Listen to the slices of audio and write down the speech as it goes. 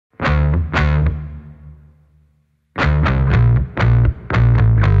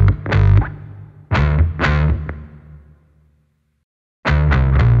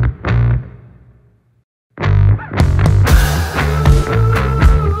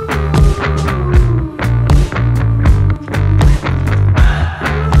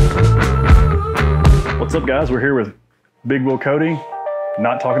What's up, guys? We're here with Big Wheel Cody,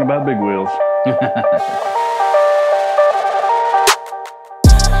 not talking about big wheels.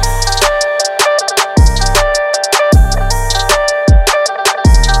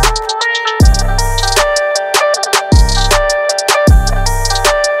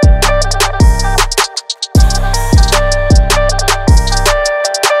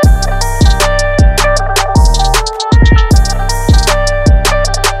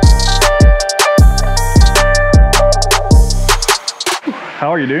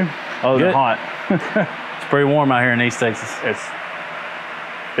 How are you, dude? Oh, it's hot. It's pretty warm out here in East Texas.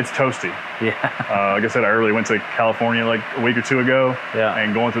 It's toasty. Yeah. Like I said, I earlier went to California like a week or two ago. Yeah.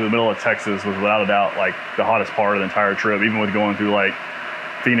 And going through the middle of Texas was without a doubt like the hottest part of the entire trip, even with going through like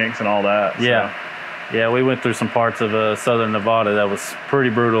Phoenix and all that. Yeah. So. Yeah, we went through some parts of southern Nevada that was pretty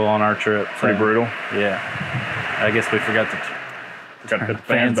brutal on our trip. So. Pretty brutal? Yeah. I guess we forgot to turn the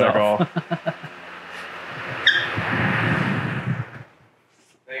fans back off.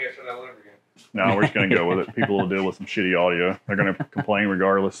 No, we're just going to go with it. People will deal with some shitty audio. They're going to complain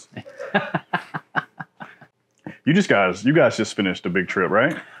regardless. You guys just finished a big trip,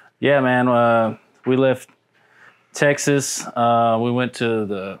 right? Yeah, man. We left Texas. We went to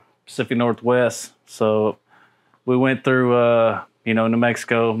the Pacific Northwest. So we went through, New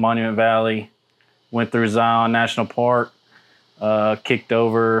Mexico, Monument Valley, went through Zion National Park, kicked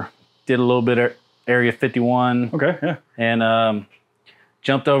over, did a little bit of Area 51. Okay, yeah. And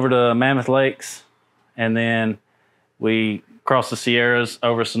jumped over to Mammoth Lakes, and then we crossed the Sierras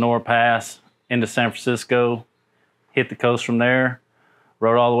over Sonora Pass into San Francisco, hit the coast from there,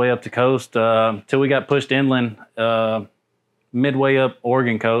 rode all the way up the coast till we got pushed inland, midway up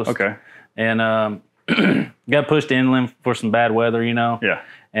Oregon coast. Okay. And got pushed inland for some bad weather, Yeah.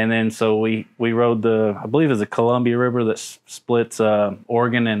 And then so we rode I believe it's the Columbia River that splits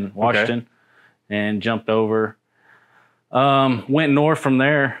Oregon and Washington, and jumped over. Went north from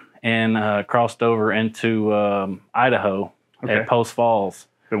there and crossed over into Idaho at Post Falls.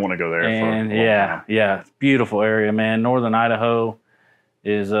 Didn't want to go there. And for yeah, beautiful area, man. Northern Idaho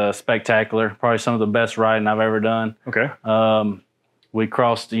is spectacular. Probably some of the best riding I've ever done. Okay. We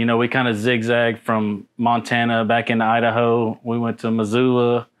crossed, we kind of zigzagged from Montana back into Idaho. We went to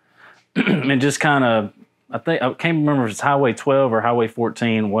Missoula and just kind of, I can't remember if it's Highway 12 or Highway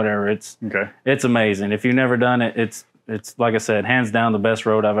 14, whatever. It's amazing. If you've never done it, it's like I said, hands down the best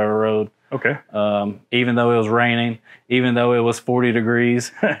road I've ever rode. Okay. Even though it was raining, even though it was 40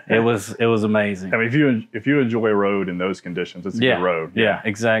 degrees, it was amazing. I mean, if you enjoy a road in those conditions, it's a good road. Yeah,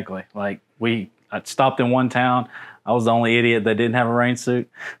 exactly. Like I stopped in one town. I was the only idiot that didn't have a rain suit,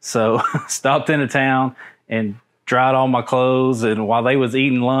 so stopped in a town and dried all my clothes, and while they was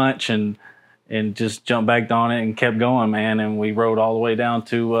eating lunch and just jumped back on it and kept going, man. And we rode all the way down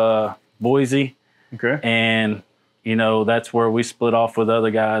to Boise. Okay. And that's where we split off with other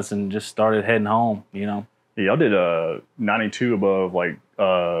guys and just started heading home, Yeah, y'all did 92 above, like,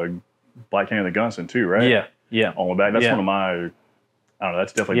 Black Canyon of the Gunnison, too, right? Yeah, yeah. On the back. That's one of my, I don't know,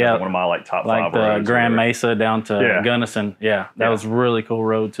 that's definitely one of my, like, top 5 roads. Like Grand Mesa down to Gunnison. Yeah, that was a really cool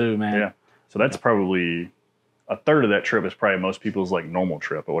road, too, man. Yeah. So that's probably, a third of that trip is probably most people's, like, normal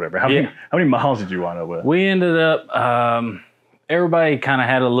trip or whatever. How many miles did you wind up with? We ended up... everybody kind of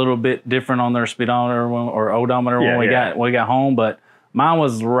had a little bit different on their speedometer or odometer when we got home, but mine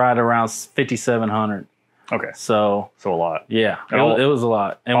was right around 5,700. Okay. So a lot. Yeah, it was a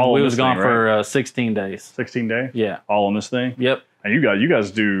lot. And we was gone for 16 days. 16 days? Yeah. All on this thing? Yep. And you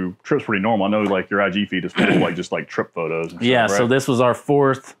guys do trips pretty normal. I know like your IG feed is full of like just like trip photos and stuff, right? So this was our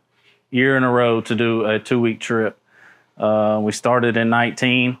 4th year in a row to do a 2-week trip. We started in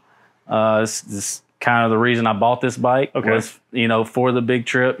 19. This kind of the reason I bought this bike was, for the big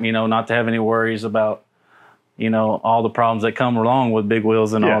trip, not to have any worries about, all the problems that come along with big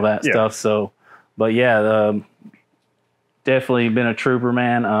wheels and all that stuff. So, but definitely been a trooper,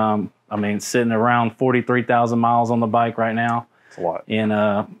 man. I mean, sitting around 43,000 miles on the bike right now. That's a lot.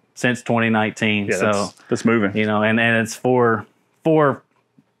 Since 2019. Yeah, so that's moving. And it's four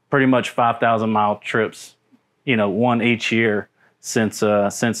pretty much 5,000 mile trips, one each year since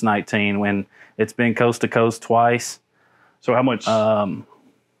 19 when it's been coast to coast twice. So how much? I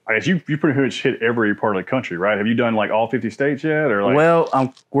guess you pretty much hit every part of the country, right? Have you done like all 50 states yet, or like?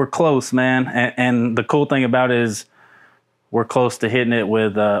 Well, we're close, man. And the cool thing about it is we're close to hitting it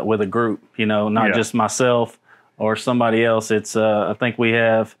with a group. Not just myself or somebody else. It's I think we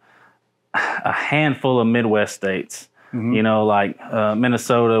have a handful of Midwest states. Like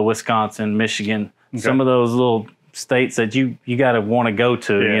Minnesota, Wisconsin, Michigan. Okay. Some of those little states that you got to want to go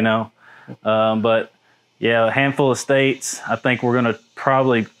to. But yeah, a handful of states. I think we're going to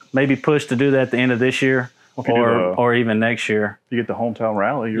probably maybe push to do that at the end of this year or even next year. You get the hometown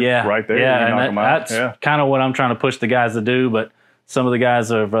rally. You're right there. Yeah, you knock them out. that's kind of what I'm trying to push the guys to do. But some of the guys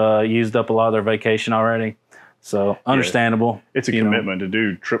have used up a lot of their vacation already. So understandable. It's a commitment to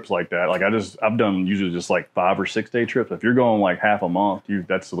do trips like that. Like I've done usually just like 5 or 6 day trips. If you're going like half a month,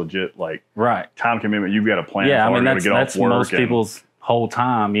 that's legit like time commitment. You've got to plan. Yeah, I mean that's most people's whole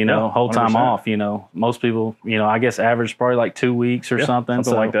time. Whole time 100%. Off. Most people. I guess average probably like 2 weeks or something.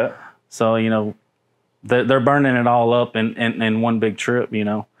 Something like that. So they're burning it all up in one big trip.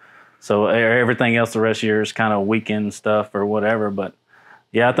 So everything else the rest of the year is kind of weekend stuff or whatever. But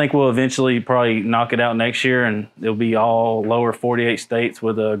yeah, I think we'll eventually probably knock it out next year, and it'll be all lower 48 states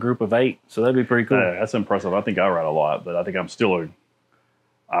with a group of 8. So that'd be pretty cool. Yeah, that's impressive. I think I ride a lot, but I think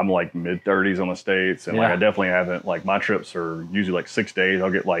I'm like mid-30s on the states, and like I definitely haven't, like my trips are usually like 6 days.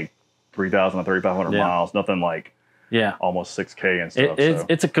 I'll get like 3,000 to 3,500 miles, nothing like almost 6K and stuff.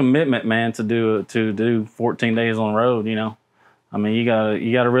 It's a commitment, man, to do 14 days on the road. I mean, you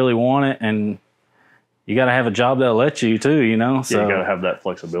gotta really want it, and you got to have a job that'll let you too, So you got to have that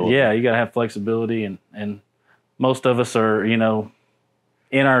flexibility. Yeah, you got to have flexibility, and most of us are, in our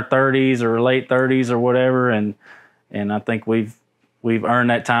 30s or late 30s or whatever, and I think we've earned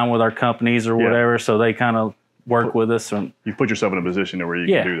that time with our companies or whatever, so they kind of work with us. And you put yourself in a position where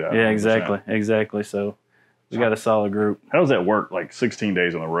you can do that. Yeah, 100%. Exactly. So we got a solid group. How does that work? Like 16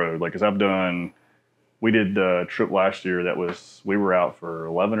 days on the road? Like, because we did the trip last year we were out for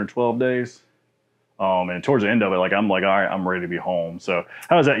 11 or 12 days. And towards the end of it, like I'm like, all right, I'm ready to be home. So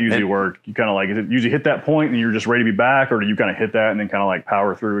how does that usually work? You kind of like, is it usually hit that point and you're just ready to be back, or do you kind of hit that and then kind of like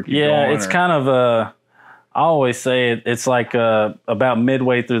power through and keep going? It's kind of I always say it's like about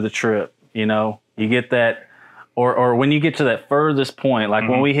midway through the trip. You get that, or when you get to that furthest point, like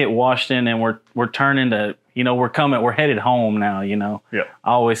when we hit Washington and we're turning to, we're headed home now. I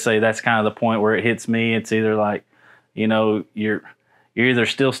always say that's kind of the point where it hits me. It's either like, you're either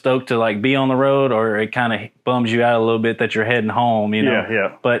still stoked to like be on the road, or it kind of bums you out a little bit that you're heading home,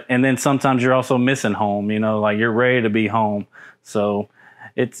 Yeah. And then sometimes you're also missing home, like you're ready to be home. So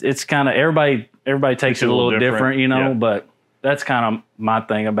it's kind of everybody takes it a little different, but that's kind of my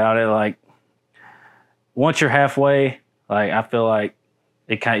thing about it. Like once you're halfway, like I feel like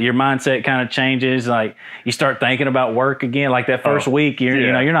your mindset kind of changes. Like you start thinking about work again. Like that first week,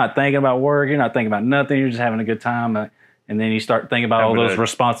 you're not thinking about work. You're not thinking about nothing. You're just having a good time. And then you start thinking about all those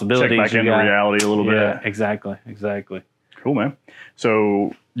responsibilities. Check back into reality a little bit. Yeah, exactly. Cool, man.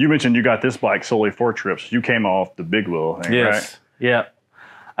 So you mentioned you got this bike solely for trips. You came off the big wheel thing, right? Yeah.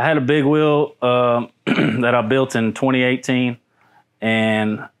 I had a big wheel that I built in 2018,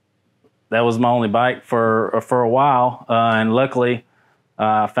 and that was my only bike for a while. And luckily,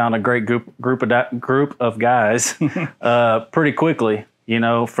 I found a great group of guys pretty quickly,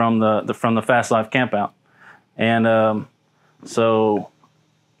 from the Fast Life campout. And so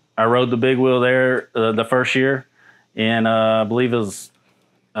I rode the big wheel there the first year, and I believe it was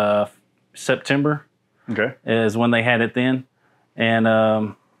September. Okay, is when they had it then, and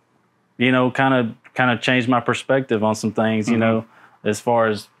kind of changed my perspective on some things. As far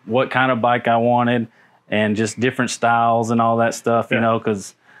as what kind of bike I wanted, and just different styles and all that stuff.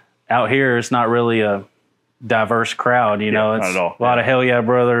 Because out here it's not really a diverse crowd. It's not at all. A lot of Hell Yeah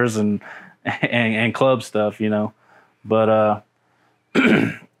Brothers and club stuff. But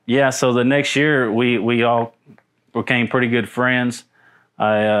so the next year we all became pretty good friends.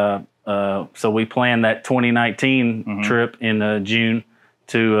 So we planned that 2019 trip in June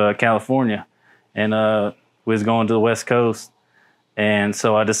to California, and we was going to the West Coast. And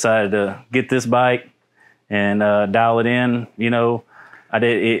so I decided to get this bike and dial it in. It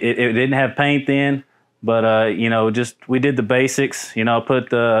didn't have paint then. But, we did the basics, put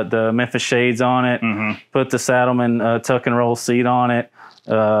the Memphis shades on it, put the Saddleman tuck and roll seat on it,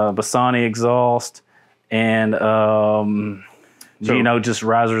 Bassani exhaust, and, just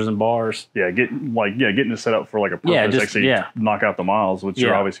risers and bars. Yeah, getting it set up for like a purpose, knock out the miles, which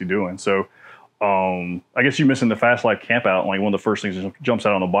you're obviously doing. So I guess you mentioned the Fast Life camp out, and like one of the first things that jumps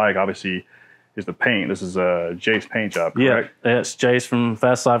out on the bike, obviously, is the paint. This is Jay's paint job, correct? Yeah, it's Jay's from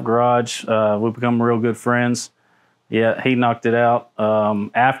Fast Life Garage. We've become real good friends. Yeah, he knocked it out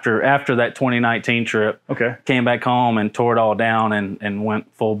after that 2019 trip. Okay. Came back home and tore it all down and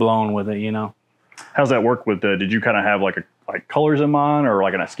went full blown with it, How's that work with did you kind of have like colors in mind, or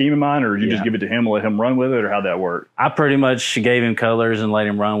like a scheme in mind, or did you just give it to him and let him run with it, or how'd that work? I pretty much gave him colors and let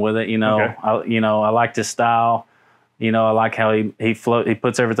him run with it, Okay. I liked his style. I like how he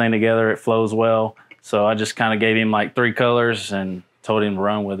puts everything together. It flows well. So I just kind of gave him like 3 colors and told him to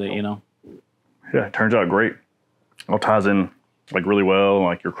run with it, Yeah, it turns out great. All ties in like really well,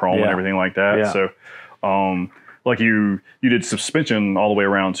 like your chrome and everything like that. Yeah. So, like you did suspension all the way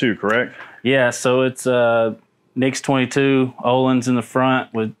around too, correct? Yeah. So it's Nix 22 Öhlins in the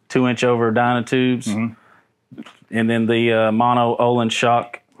front with 2-inch over Dyna tubes, and then the mono Öhlins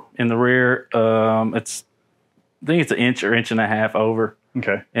shock in the rear. I think it's 1 inch or 1.5 inches over.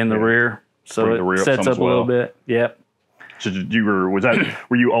 Okay. In the rear, so Bring the rear it sets up a little bit. Yep. So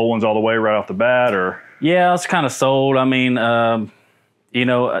were you Öhlins all the way right off the bat, or? Yeah, I was kind of sold. I mean, you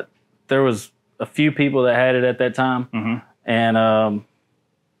know, there was a few people that had it at that time, and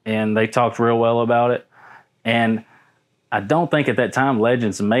they talked real well about it. And I don't think at that time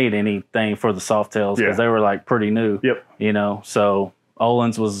Legends made anything for the Softails because they were like pretty new. Yep. You know, so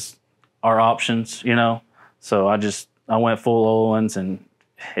Öhlins was our options. You know, so I went full Öhlins and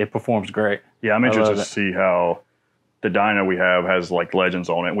it performs great. Yeah, I'm interested to see how the dyno we have has like Legends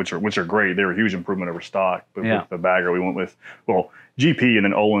on it, which are great. They're a huge improvement over stock. But with the bagger, we went with GP and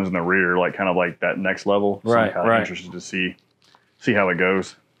then Öhlins in the rear, like kind of like that next level. So I'm kind of interested to see how it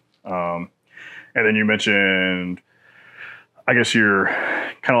goes. And then you mentioned, I guess you're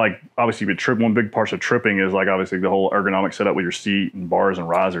kind of like, obviously one big part of tripping is like obviously the whole ergonomic setup with your seat and bars and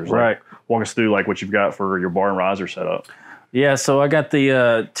risers. Right. Like, walk us through like what you've got for your bar and riser setup. Yeah, so I got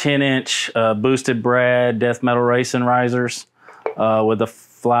the 10-inch boosted Brad Death Metal Racing risers with the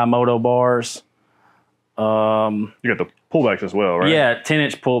Fly Moto bars. You got the pullbacks as well, right? Yeah,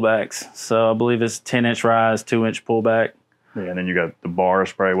 10-inch pullbacks. So I believe it's 10-inch rise, 2-inch pullback. Yeah, and then you got the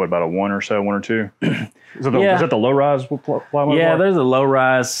bars, probably what, about a 1 or 2? Is that the low rise Fly Moto bar? There's a low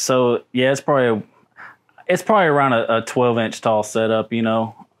rise. So yeah, it's probably around a 12-inch tall setup, you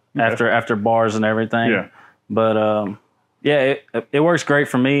know, after bars and everything. Yeah. But yeah, it works great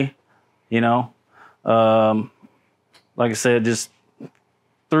for me, you know. Like I said, just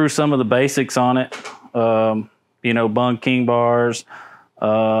threw some of the basics on it. You know, Bung King bars.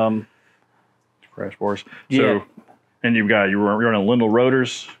 Crash bars. So, and you're running Lindell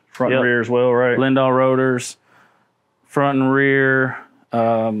rotors, front and rear as well, right? Lindell rotors, front and rear.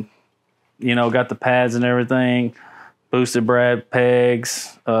 You know, got the pads and everything. Boosted Brad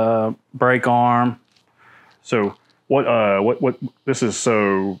pegs, brake arm. So what this is,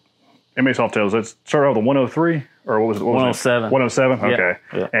 so M8 Softails, let's start out with the 103 or what was it? 107. 107? Okay.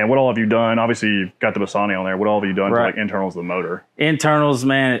 Yeah. And what all have you done? Obviously you've got the Bassani on there. What all have you done to like internals of the motor? Internals,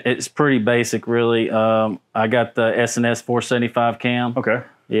 man, it's pretty basic really. I got the S&S 475 cam. Okay.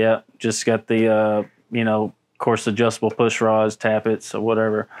 Yeah. Just got the you know, of course adjustable push rods, tappets or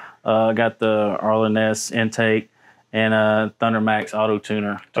whatever. Got the Arlen S intake. And Thunder Max auto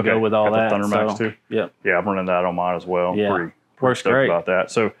tuner to go with all that. Thunder Max too. Yep. Yeah, I'm running that on mine as well. Yeah, pretty works great about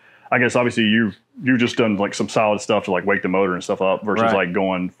that. So I guess obviously you've just done like some solid stuff to like wake the motor and stuff up versus like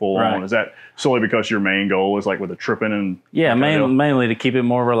going full on. Is that solely because your main goal is like with the tripping and mainly to keep it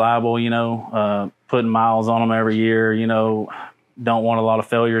more reliable? You know, putting miles on them every year. You know, don't want a lot of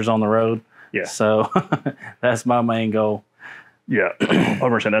failures on the road. Yeah. So that's my main goal. Yeah,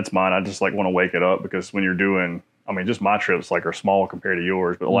 100%. That's mine. I just like want to wake it up because when you're doing, I mean, just my trips like are small compared to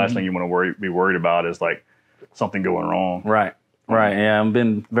yours, but the last thing you want to be worried about is like something going wrong. Right. Yeah, I've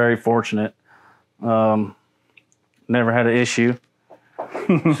been very fortunate. Never had an issue.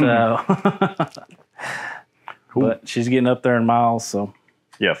 So, cool. But she's getting up there in miles. So,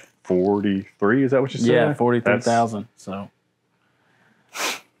 yeah, 43. Is that what you said? Yeah, 43,000. So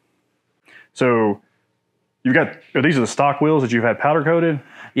you've got, these are the stock wheels that you've had powder coated?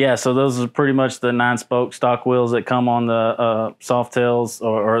 Yeah, so those are pretty much the 9-spoke stock wheels that come on the Softails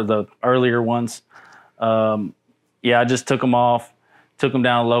or the earlier ones. Yeah, I just took them off, took them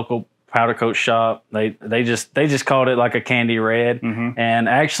down to a local powder coat shop. They just called it like a candy red. And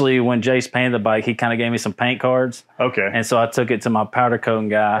actually, when Jace painted the bike, he kind of gave me some paint cards. Okay. And so I took it to my powder coating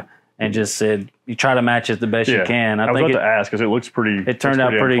guy and just said, "You try to match it the best you can." I was about to ask because it looks pretty. It turned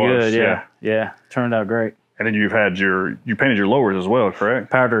out pretty good. Yeah, turned out great. And then you painted your lowers as well,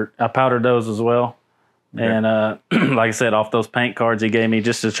 correct? I powdered those as well. Okay. And like I said, off those paint cards he gave me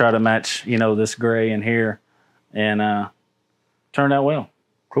just to try to match, you know, this gray in here, and turned out well.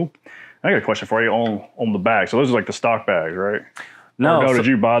 Cool. I got a question for you on the bag. So those are like the stock bags, right? No. Did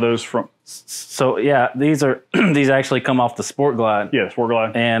you buy those from? So yeah, these actually come off the Sport Glide. Yeah, Sport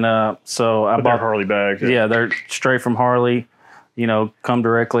Glide. And so I bought Harley bags. Yeah, they're straight from Harley. You know, come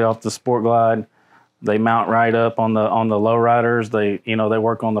directly off the Sport Glide. They mount right up on the lowriders. They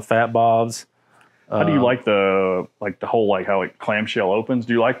work on the fat bobs. How do you like the whole like how it clamshell opens?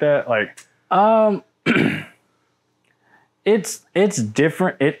 Do you like that? Like, it's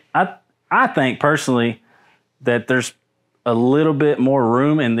different. I think personally that there's a little bit more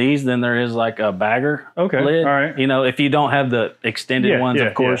room in these than there is like a bagger lid. All right. You know, if you don't have the extended ones,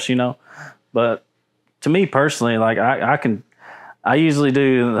 of course, you know. But to me personally, like I usually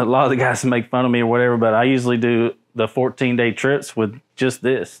do, a lot of the guys make fun of me or whatever, but I usually do the 14-day trips with just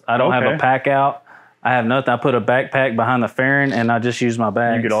this. I don't have a pack out. I have nothing. I put a backpack behind the fairing and I just use my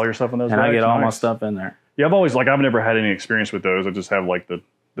bags. You get all your stuff in those and bags? I get all my stuff in there. Yeah, I've never had any experience with those. I just have like the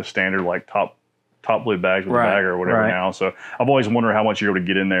standard like top lid bags with the bagger or whatever now. So I've always wondered how much you're able to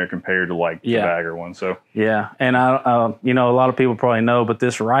get in there compared to like the bagger one. So yeah, and I you know, a lot of people probably know, but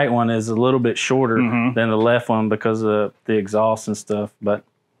this right one is a little bit shorter than the left one because of the exhaust and stuff. But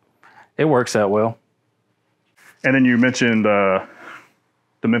it works out well. And then you mentioned the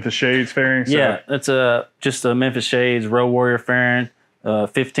Memphis Shades fairing. So. Yeah, that's just a Memphis Shades Road Warrior fairing,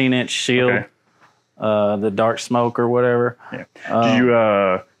 15-inch shield, the dark smoke or whatever. Yeah. Did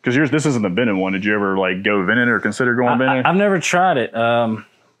you? Because this isn't the vented one. Did you ever like go vented or consider going vented? I've never tried it. I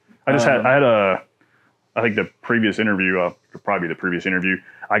think the previous interview, probably the previous interview,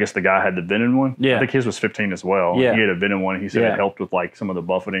 I guess the guy had the vented one. Yeah. I think his was 15 as well. Yeah. He had a vented one. He said it helped with like some of the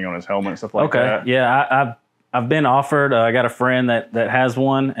buffeting on his helmet and stuff like that. Yeah. I've been offered. I got a friend that has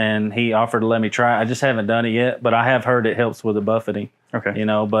one, and he offered to let me try it. I just haven't done it yet, but I have heard it helps with the buffeting. Okay. You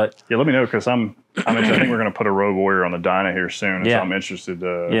know, but yeah, let me know because I think we're going to put a Road Warrior on the Dyna here soon, and so I'm interested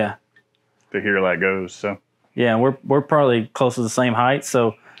to hear how that goes. So yeah, and we're probably close to the same height,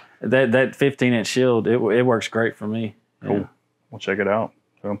 so that 15-inch shield it works great for me. Cool. Yeah. We'll check it out.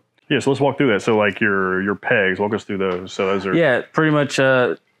 So yeah, so let's walk through that. So like your pegs, walk us through those. So those are pretty much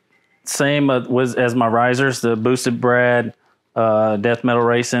same as my risers, the Boosted Brad, Death Metal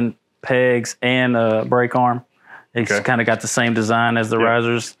Racing pegs and brake arm. It's kind of got the same design as the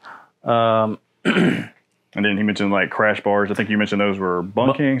risers. And then he mentioned like crash bars. I think you mentioned those were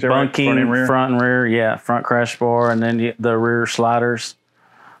bunking. Bunking, front and rear. Yeah, front crash bar, and then the rear sliders.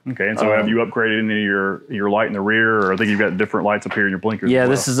 Okay, and so have you upgraded any of your light in the rear, or I think you've got different lights up here in your blinkers? Yeah,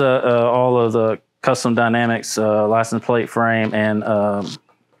 this is all of the Custom Dynamics license plate frame and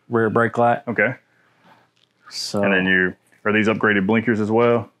rear brake light. Okay. So and then are these upgraded blinkers as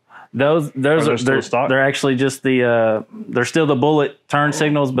well? Those they're actually just they're still the bullet turn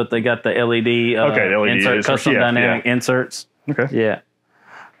signals, but they got the LED the LED custom dynamic inserts. Okay. Yeah.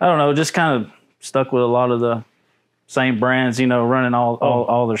 I don't know, just kind of stuck with a lot of the same brands, you know, running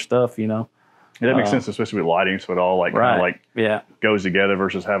all their stuff, you know. Yeah, that makes sense, especially with lighting, so it all like kind of goes together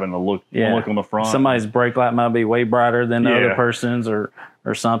versus having one look on the front. Somebody's brake light might be way brighter than the other person's or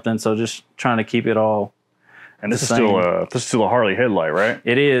something, so just trying to keep it all. And this is still a Harley headlight, right?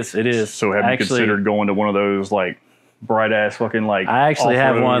 It is. So have you considered going to one of those like bright ass fucking like? I actually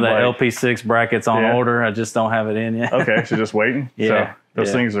have one of the LP6 brackets on order. I just don't have it in yet. Okay, so just waiting. Yeah, so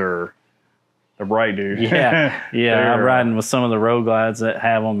those things they're bright, dude. Yeah. I'm riding with some of the Road Glides that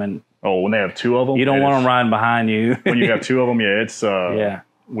have them, and when they have two of them, you don't want them riding behind you. When you have two of them, it's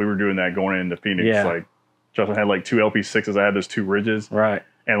we were doing that going into Phoenix. Yeah. Like Justin had like two LP6s. I had those two ridges, right,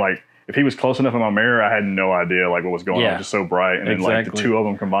 and like. If he was close enough in my mirror, I had no idea like what was going on. Just so bright, and then like the two of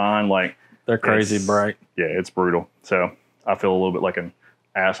them combined, like they're crazy bright. Yeah, it's brutal. So I feel a little bit like an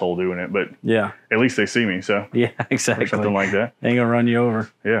asshole doing it, but at least they see me. So yeah, exactly, or something like that. They ain't gonna run you over.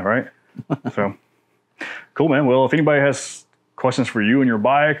 Yeah, right. So cool, man. Well, if anybody has questions for you and your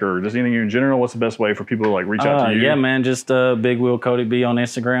bike, or just anything in general, what's the best way for people to like reach out to you? Yeah, man, just Big Wheel Cody B on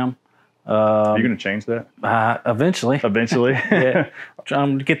Instagram. Are you going to change that? Eventually. Yeah.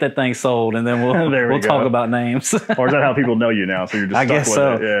 I'm to get that thing sold, and then we'll talk about names. Or is that how people know you now? So you're just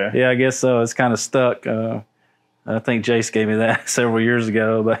stuck with it? Yeah, I guess so. It's kind of stuck. I think Jace gave me that several years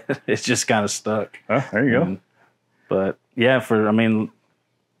ago, but it's just kind of stuck. Oh, there you go. But yeah,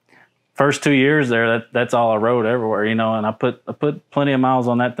 first 2 years there, that's all I rode everywhere, you know, and I put plenty of miles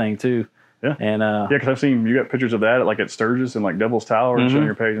on that thing too. Yeah. And because I've seen you got pictures of that at Sturgis and like Devil's Tower and showing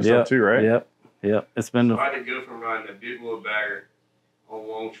your page and stuff too, right? Yep. It's been. So I had to go from riding a big wheel bagger on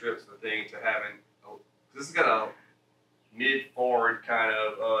long trips and things to having. This has got a mid forward kind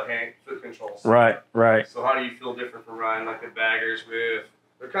of hand foot controls. Right. So how do you feel different from riding like the baggers with?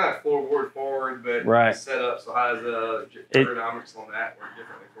 They're kind of forward, but set up. So how does the ergonomics on that work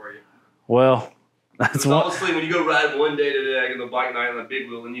differently for you? Well. That's obviously when you go ride one day to the bike night on the big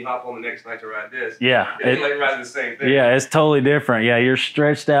wheel and you hop on the next night to ride this. Yeah. It ain't like riding the same thing. Yeah, it's totally different. Yeah, you're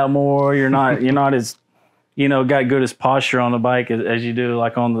stretched out more. You're not as, you know, got good as posture on the bike as you do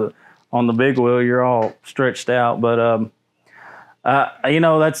like on the big wheel. You're all stretched out. But you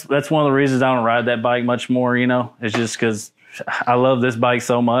know, that's one of the reasons I don't ride that bike much more, you know. It's just because I love this bike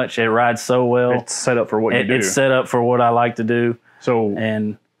so much. It rides so well. It's set up for what you do. It's set up for what I like to do. So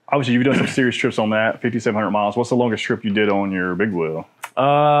obviously you've done some serious trips on that, 5,700 miles. What's the longest trip you did on your big wheel?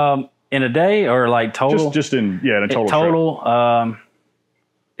 In a day or like total? Just in a total. Total.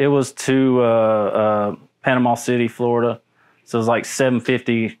 It was to Panama City, Florida. So it was like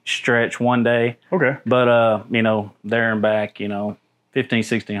 750 stretch one day. Okay. But you know, there and back, you know,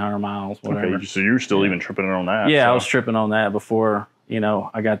 1,600 miles, whatever. Okay, so you're still even tripping on that. Yeah, so. I was tripping on that before, you know,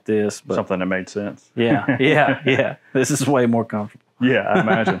 I got this. But Something that made sense. yeah. This is way more comfortable. Yeah, I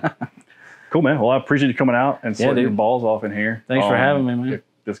imagine. Cool, man. Well, I appreciate you coming out and sweating your balls off in here. Thanks for having me, man. If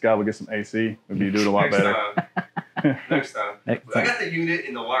this guy would get some AC, we'd be doing a lot better. Next time. I got the unit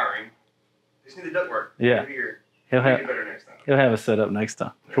in the wiring. Just need the ductwork. Yeah. Here. He'll Make it better next time. He'll have it set up next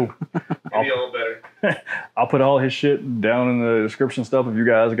time. Cool. Maybe a little better. I'll put all his shit down in the description stuff if you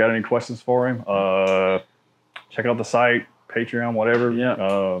guys got any questions for him. Check out the site, Patreon, whatever.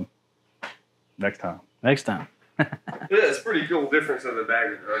 Yeah. Next time. Yeah, it's a pretty cool difference of the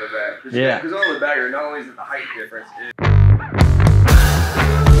bagger or the bag. Yeah. Because on the bagger, not only is it the height difference,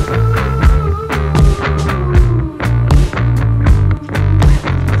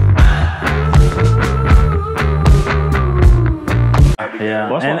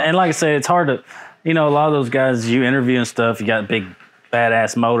 Yeah, and like I said, it's hard to, you know, a lot of those guys you interview and stuff, you got big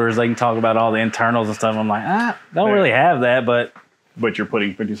badass motors. They can talk about all the internals and stuff. I'm like, don't really have that, but you're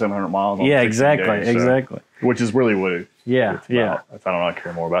putting 5,700 miles on. Yeah, exactly, days, exactly. Which is really what it's yeah. about. I don't know, I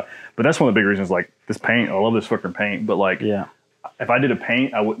care more about. But that's one of the big reasons, like this paint. I love this fucking paint, but like, if I did a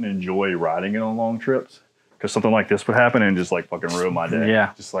paint, I wouldn't enjoy riding it on long trips. Because something like this would happen and just like fucking ruin my day.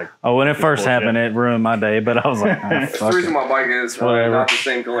 Yeah. Just like. Oh, when it first happened, it ruined my day. But I was like, that's the reason my bike is not the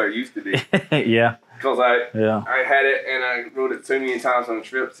same color it used to be. Yeah. Because I had it and I rode it so many times on the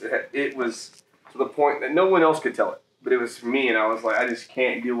trips. It was to the point that no one else could tell it. But it was for me, and I was like, I just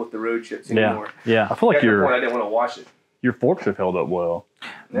can't deal with the road trips anymore. Yeah. I feel like I didn't want to wash it. Your forks have held up well.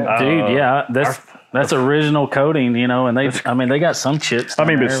 Dude, that's original coating, you know, and they got some chips. I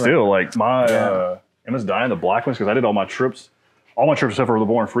mean, but still, like my Emma's dying, the black ones, because I did all my trips except for the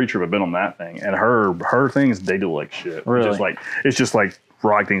Born Free trip have been on that thing, and her things, they do like shit. Really? It's just like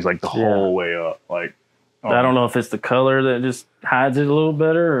ride things like the whole way up. Like I don't know if it's the color that just hides it a little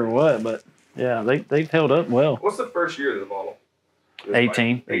better or what, but yeah, they've held up well. What's the first year of the model?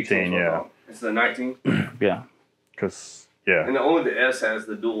 18. 18, yeah. It's the 19. Yeah. Because and only the S has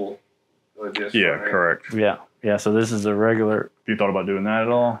the dual. Disc, yeah, right? correct. Yeah. So this is a regular. Have you thought about doing that at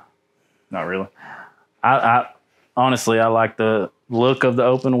all? Not really. I honestly, I like the look of the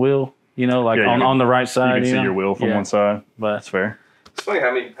open wheel. You know, like on the right side. You can see your wheel from one side. But that's fair. It's funny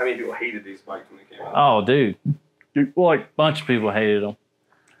how many people hated these bikes when they came out. Oh, dude. Well, like a bunch of people hated them.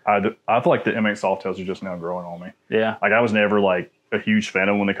 I feel like the M8 Softails are just now growing on me. Yeah. Like I was never like a huge fan of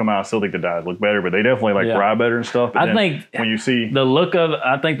them when they come out. I still think the dynos look better, but they definitely like ride better and stuff. But I think when you see the look of a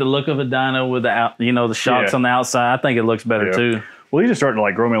dyno with the shocks on the outside, I think it looks better too. Well, he just started to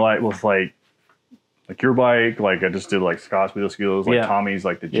like grow me light with like your bike. Like I just did like Scott's wheel skills, like Tommy's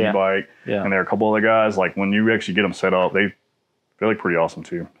like the G bike, and there are a couple other guys. Like when you actually get them set up, they look pretty awesome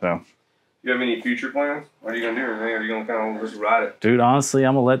too. So. You have any future plans? What are you gonna do? Or are you gonna kind of just ride it? Dude, honestly,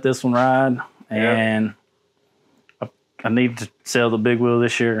 I'm gonna let this one ride, and I need to sell the big wheel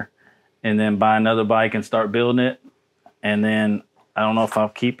this year, and then buy another bike and start building it, and then I don't know if I'll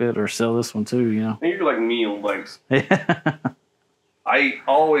keep it or sell this one too. You know. I think you're like me on bikes. I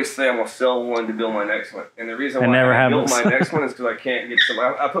always say I'm gonna sell one to build my next one, and the reason why I built my next one is because I can't get some.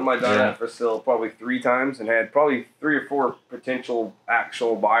 I put my dyno for sale probably 3 times and had probably 3 or 4 potential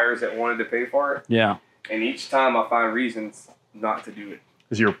actual buyers that wanted to pay for it. Yeah. And each time I find reasons not to do it.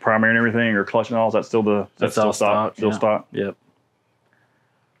 Is your primary and everything, or clutch and all? Is that still that's still stock? Still stock. Yep.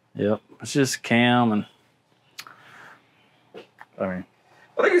 It's just cam and. I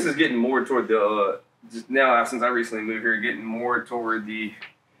think this is getting more toward the. Just now, since I recently moved here, getting more toward the,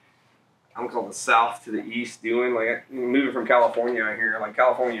 I'm gonna call it the south to the east. Doing like moving from California out here, like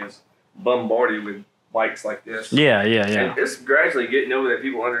California is bombarded with bikes like this. Yeah. And it's gradually getting over that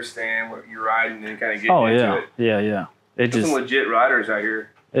people understand what you're riding and kind of getting into it. Yeah. There's some legit riders out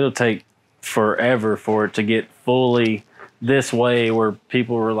here. It'll take forever for it to get fully this way, where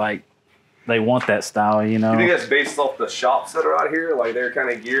people were like, they want that style, you know. You think that's based off the shops that are out here? Like they're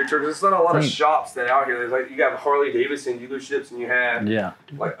kind of geared towards. There's not a lot of shops that are out here. There's like you have Harley Davidson dealerships, and you have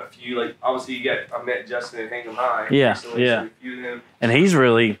like a few. Like obviously you got. I met Justin at Hang 'em High. Yeah. So a few of them. And he's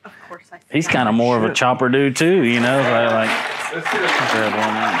really, he's kind of more of a chopper dude too, you know.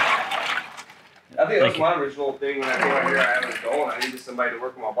 I think that's my original thing when I came out here. I was going. I needed somebody to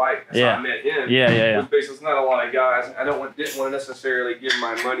work on my bike. That's how I met him. Yeah. It was basically, it's not a lot of guys. I didn't want to necessarily give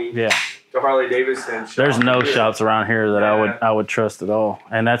my money. Yeah. the Harley Davidson shop. There's no shops around here that Yeah. I would trust at all,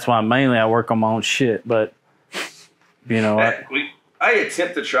 and that's why mainly I work on my own shit. But you know, I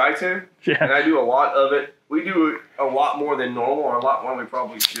attempt to try to, and I do a lot of it. We do a lot more than normal, or a lot more than we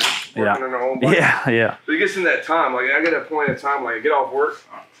probably should. Working on our own bike. yeah. But it gets in that time. Like I get a point in time, like I get off work,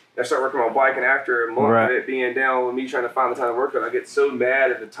 I start working on my bike, and after a month of it being down, with me trying to find the time to work on, I get so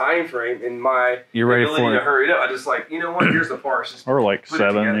mad at the time frame and my ability to hurry it up. I just like, you know what? Here's the parts. Just or like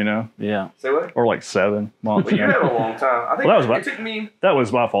 7, you know. Yeah. Say what? Or like 7 months. Well, you had a long time. I think it took me. That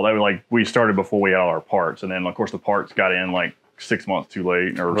was my fault. That was like we started before we had all our parts, and then of course the parts got in like 6 months too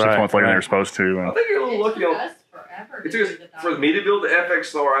late, or 6 months later than they were supposed to. And I think you're a little lucky on. It took us, for me to build the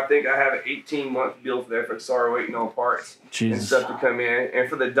FXR, I think I have an 18-month build for the FXR waiting on parts and stuff to come in. And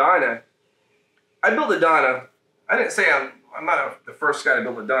for the Dyna, I built the Dyna. I didn't say I'm not the first guy to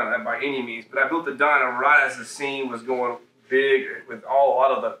build a Dyna by any means, but I built the Dyna right as the scene was going big with a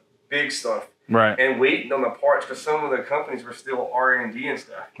lot of the big stuff. Right. And waiting on the parts because some of the companies were still R&D and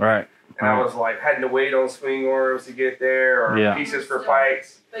stuff. Right. And I was like, had to wait on swing arms to get there or pieces for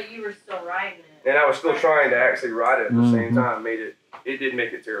pikes. But you were still riding it. And I was still trying to actually ride it at the same time. It did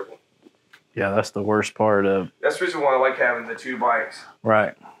make it terrible. Yeah, that's the worst part of. That's the reason why I like having the 2 bikes.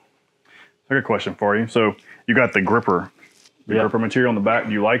 Right. I got a question for you. So you got the gripper, gripper material on the back.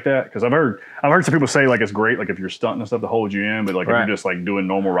 Do you like that? Because I've heard some people say like it's great, like if you're stunting and stuff to hold you in, but like if you're just like doing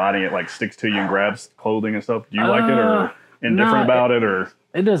normal riding, it like sticks to you and grabs clothing and stuff. Do you like it or indifferent about it or?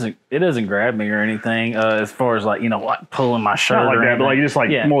 It doesn't grab me or anything as far as like, you know, like pulling my shirt. Not like or that, but like just like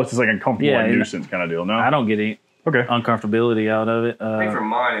more just like a comfortable Yeah, nuisance kind of deal. No, I don't get any okay uncomfortability out of it. I think for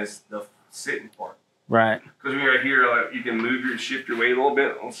mine is the sitting part. Right. Because when you're here, like you can move your shift your weight a little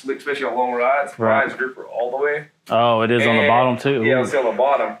bit, especially on long rides. Mine's gripper all the way. Oh, it is on the bottom too. Yeah, it's on the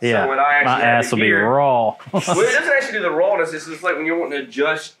bottom. Yeah. So when I actually my ass will be raw. well, it doesn't actually do the rawness. It's just like when you're wanting to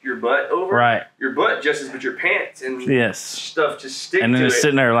adjust your butt over. Right. Your butt adjusts, but your pants and stuff just stick and then to it's it.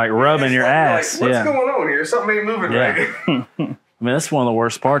 sitting there like rubbing your ass. Like, what's going on here? Something ain't moving right. I mean, that's one of the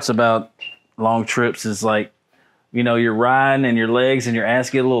worst parts about long trips is like, you know, you're riding and your legs and your ass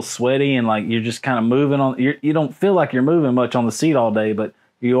get a little sweaty and like you're just kind of moving on. You don't feel like you're moving much on the seat all day, but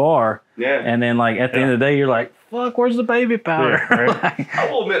you are. Yeah. And then like at the end of the day, you're like, fuck, where's the baby powder? Yeah, right?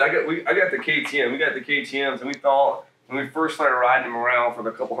 I will admit, I got the KTM. We got the KTMs, and we thought when we first started riding them around for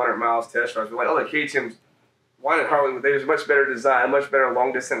the couple 100 miles test rides, we're like, oh, the KTMs, why did Harley? They was much better design, much better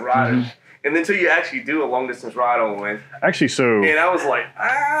long distance riders. And then until you actually do a long distance ride on one. Actually, so. And I was like,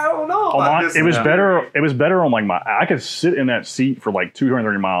 I don't know about this. It was better. It was better on like I could sit in that seat for like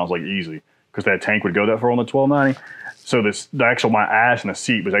 230 miles like easy because that tank would go that far on the 1290. So my ass in the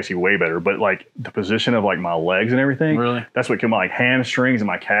seat was actually way better. But like the position of like my legs and everything. Really? That's what killed my like hamstrings and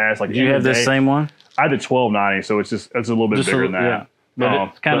my calves. Like, did you have the same one? I had the 1290, so it's a little bit bigger than that. Yeah. But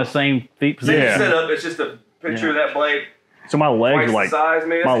it's kind of same feet position. Yeah. Set up. It's just a picture of that blade. So my legs were like, size,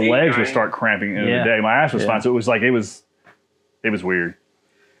 my legs would start cramping in the day. My ass was fine. So it was like, it was weird.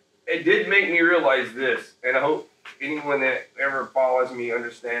 It did make me realize this, and I hope anyone that ever follows me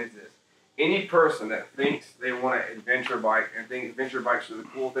understands this. Any person that thinks they want an adventure bike and think adventure bikes are the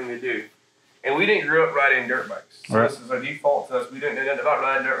cool thing to do, and we didn't grow up riding dirt bikes. So this is a default to us. We didn't end up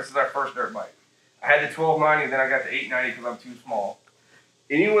riding dirt. This is our first dirt bike. I had the 1290, then I got the 890 because I'm too small.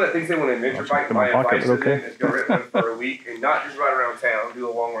 Anyone that thinks they want an adventure bike, my advice to them is go rent one for a week and not just ride around town, do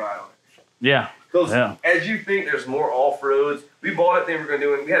a long ride on it. Yeah. Because as you think there's more off-roads, we bought it, they were going to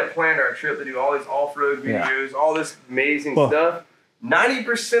do it. We had planned our trip to do all these off-road videos, all this amazing stuff.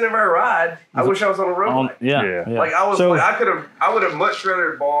 90% of our ride, I wish I was on a road bike. Like I was I would have much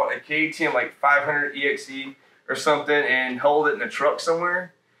rather bought a KTM like 500 EXE or something and hold it in a truck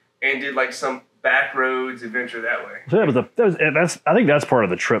somewhere and did like some back roads adventure that way. So I think that's part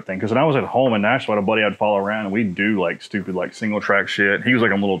of the trip thing. Because when I was at home in Nashville, I had a buddy I'd follow around and we'd do like stupid like single track shit. He was like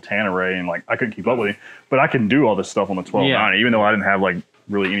a little Tanneray and like I couldn't keep up with him, but I can do all this stuff on the 1290, even though I didn't have like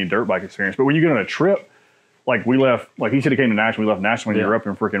really any dirt bike experience. But when you get on a trip, like we left, like he said he came to Nashville, we left Nashville when you were up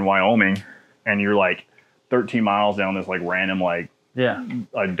in freaking Wyoming, and you're like 13 miles down this like random like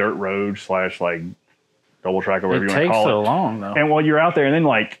a dirt road / like double track or whatever you want to call it. It takes so long though. And while you're out there, and then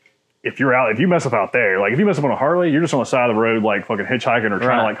like if you mess up out there, like if you mess up on a Harley, you're just on the side of the road like fucking hitchhiking or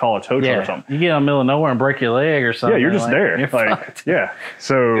trying to like call a tow truck or something. You get in the middle of nowhere and break your leg or something. Yeah, you're just there. You're like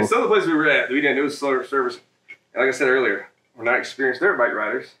So and some of the places we were at, we didn't do service. And like I said earlier, we're not experienced dirt bike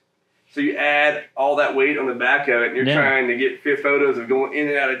riders. So you add all that weight on the back of it, and you're trying to get fit photos of going in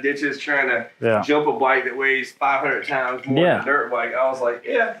and out of ditches, trying to jump a bike that weighs 500 times more than a dirt bike. I was like,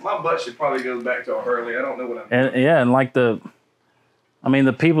 my butt should probably go back to a Harley. I don't know what I'm doing. And like the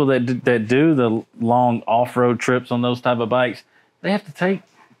people that do the long off-road trips on those type of bikes, they have to take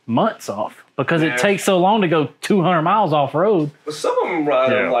months off because it takes so long to go 200 miles off road. But some of them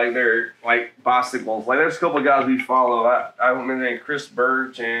ride them like they're like bicycles. Like there's a couple of guys we follow. I remember named Chris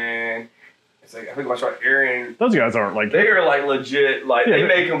Birch and it's like I think my Aaron. Those guys aren't like they are like legit. Like they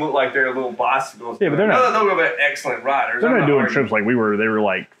make them look like they're little bicycles. Yeah, but they're not. They're excellent riders. They're not doing trips like we were. They were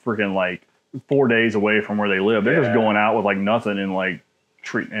like freaking like 4 days away from where they live. They're just going out with like nothing and like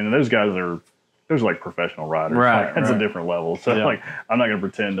treat. And those guys are. Those are like professional riders. Right. Like, that's a different level. So like I'm not gonna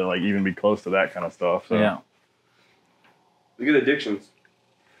pretend to like even be close to that kind of stuff. So we get addictions.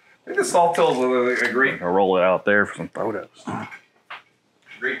 I think the Softail is a great. I'll roll it out there for some photos.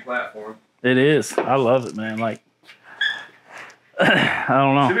 Great platform. It is. I love it, man. Like I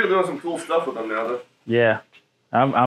don't know. Should be doing some cool stuff with them now, though. Yeah. I'm